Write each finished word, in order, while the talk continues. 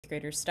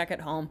graders stuck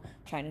at home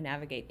trying to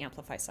navigate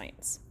Amplify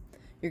Science.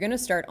 You're going to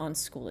start on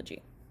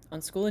Schoology.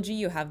 On Schoology,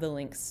 you have the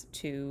links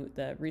to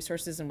the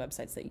resources and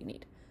websites that you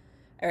need.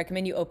 I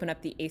recommend you open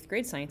up the 8th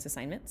grade science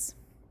assignments.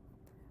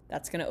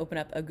 That's going to open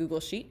up a Google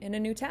Sheet in a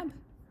new tab.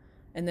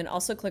 And then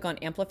also click on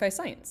Amplify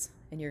Science,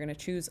 and you're going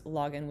to choose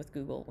Login with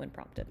Google when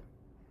prompted.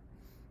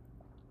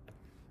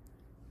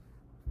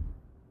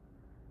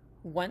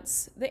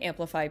 Once the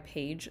Amplify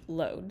page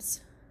loads,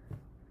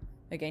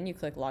 again, you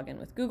click Login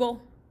with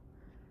Google.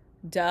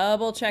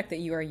 Double check that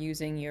you are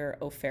using your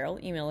O'Farrell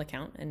email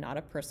account and not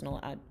a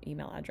personal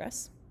email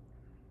address.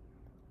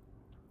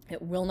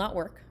 It will not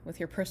work with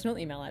your personal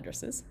email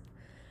addresses.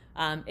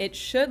 It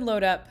should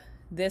load up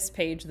this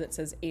page that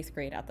says 8th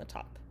grade at the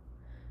top.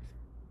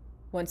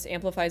 Once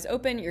Amplify is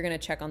open, you're going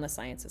to check on the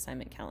science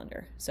assignment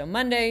calendar. So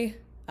Monday,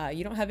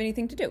 you don't have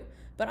anything to do.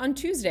 But on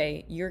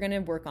Tuesday, you're going to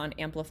work on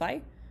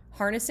Amplify,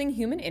 Harnessing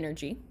Human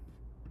Energy,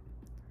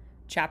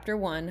 Chapter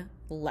 1,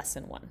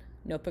 Lesson 1,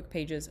 notebook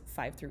pages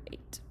 5 through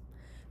 8.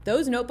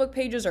 Those notebook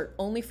pages are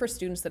only for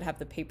students that have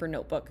the paper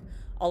notebook.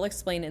 I'll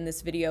explain in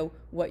this video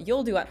what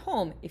you'll do at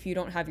home if you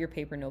don't have your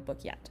paper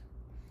notebook yet.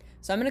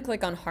 So I'm going to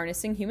click on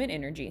Harnessing Human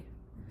Energy.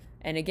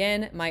 And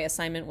again, my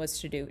assignment was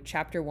to do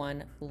Chapter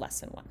 1,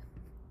 Lesson 1.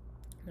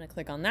 I'm going to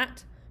click on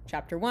that,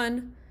 Chapter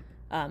 1,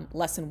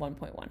 Lesson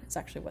 1.1 is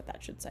actually what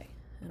that should say.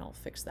 And I'll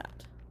fix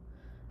that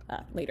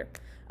later.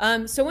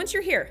 So once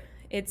you're here,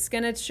 it's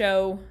going to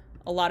show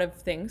a lot of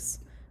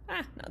things.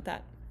 Not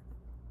that.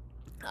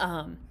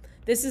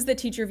 This is the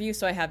teacher view,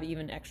 so I have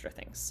even extra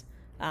things.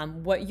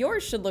 What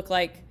yours should look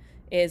like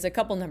is a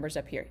couple numbers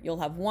up here. You'll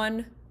have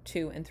 1,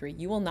 2, and 3.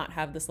 You will not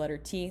have this letter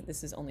T.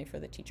 This is only for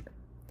the teacher.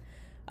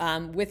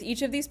 With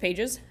each of these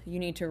pages, you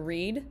need to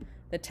read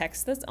the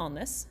text that's on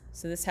this.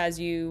 So this has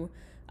you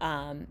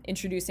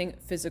introducing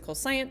physical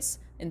science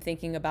and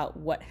thinking about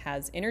what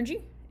has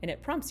energy, and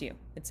it prompts you.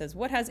 It says,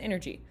 what has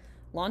energy?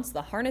 Launch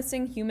the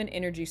Harnessing Human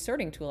Energy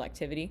Sorting Tool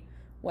activity,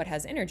 what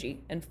has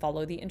energy, and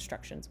follow the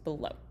instructions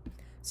below.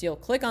 So you'll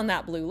click on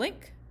that blue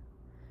link.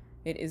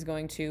 It is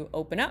going to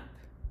open up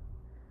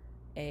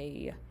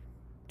a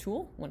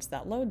tool. Once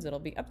that loads, it'll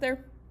be up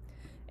there.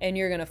 And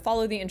you're going to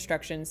follow the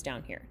instructions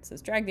down here. It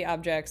says drag the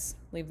objects,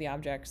 leave the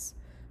objects,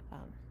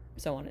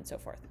 so on and so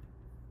forth.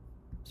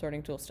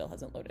 Sorting tool still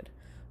hasn't loaded.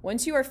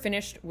 Once you are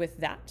finished with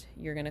that,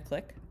 you're going to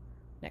click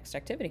Next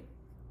Activity.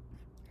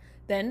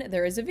 Then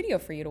there is a video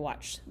for you to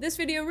watch. This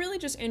video really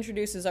just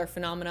introduces our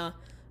phenomena.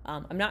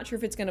 I'm not sure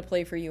if it's going to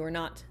play for you or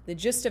not. The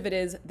gist of it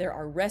is there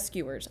are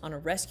rescuers on a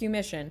rescue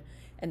mission,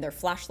 and their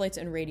flashlights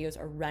and radios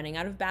are running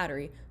out of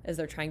battery as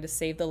they're trying to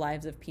save the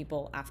lives of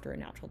people after a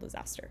natural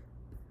disaster.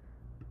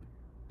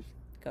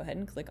 Go ahead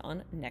and click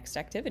on Next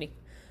Activity.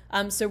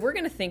 So we're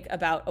going to think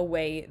about a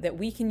way that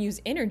we can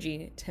use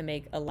energy to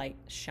make a light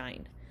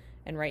shine.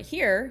 And right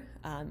here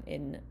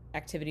in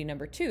activity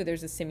number 2,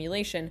 there's a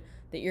simulation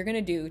that you're going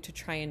to do to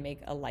try and make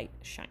a light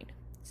shine.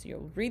 So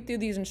you'll read through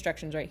these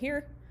instructions right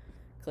here,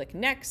 click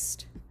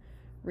Next,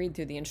 read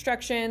through the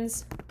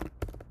instructions,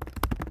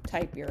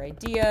 type your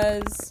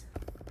ideas,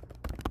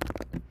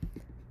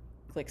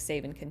 click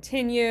Save and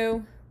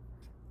Continue,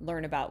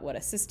 learn about what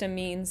a system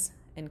means,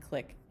 and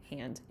click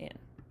Hand In.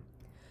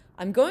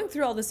 I'm going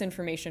through all this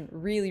information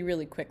really,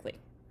 really quickly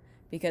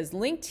because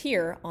linked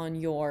here on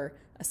your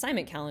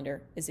assignment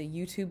calendar is a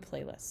YouTube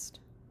playlist.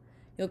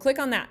 You'll click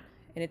on that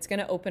and it's going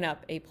to open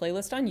up a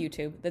playlist on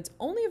YouTube that's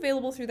only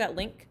available through that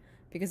link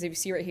because if you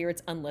see right here,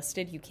 it's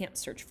unlisted. You can't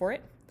search for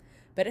it,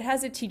 but it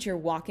has a teacher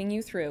walking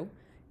you through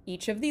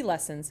each of the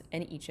lessons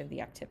and each of the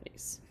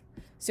activities.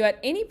 So at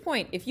any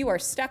point, if you are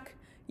stuck,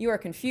 you are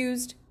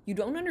confused, you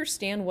don't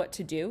understand what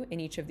to do in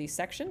each of these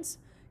sections,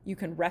 you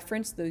can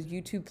reference those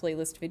YouTube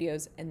playlist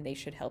videos and they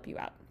should help you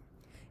out.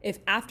 If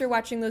after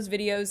watching those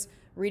videos,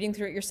 reading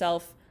through it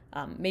yourself,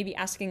 maybe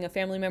asking a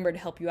family member to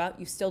help you out,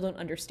 you still don't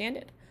understand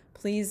it,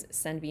 please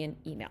send me an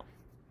email.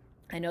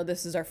 I know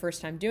this is our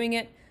first time doing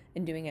it,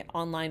 and doing it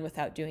online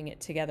without doing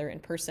it together in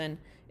person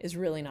is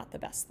really not the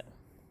best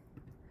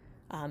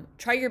though.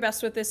 Try your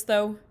best with this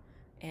though,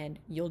 and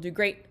you'll do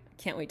great.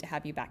 Can't wait to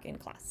have you back in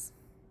class.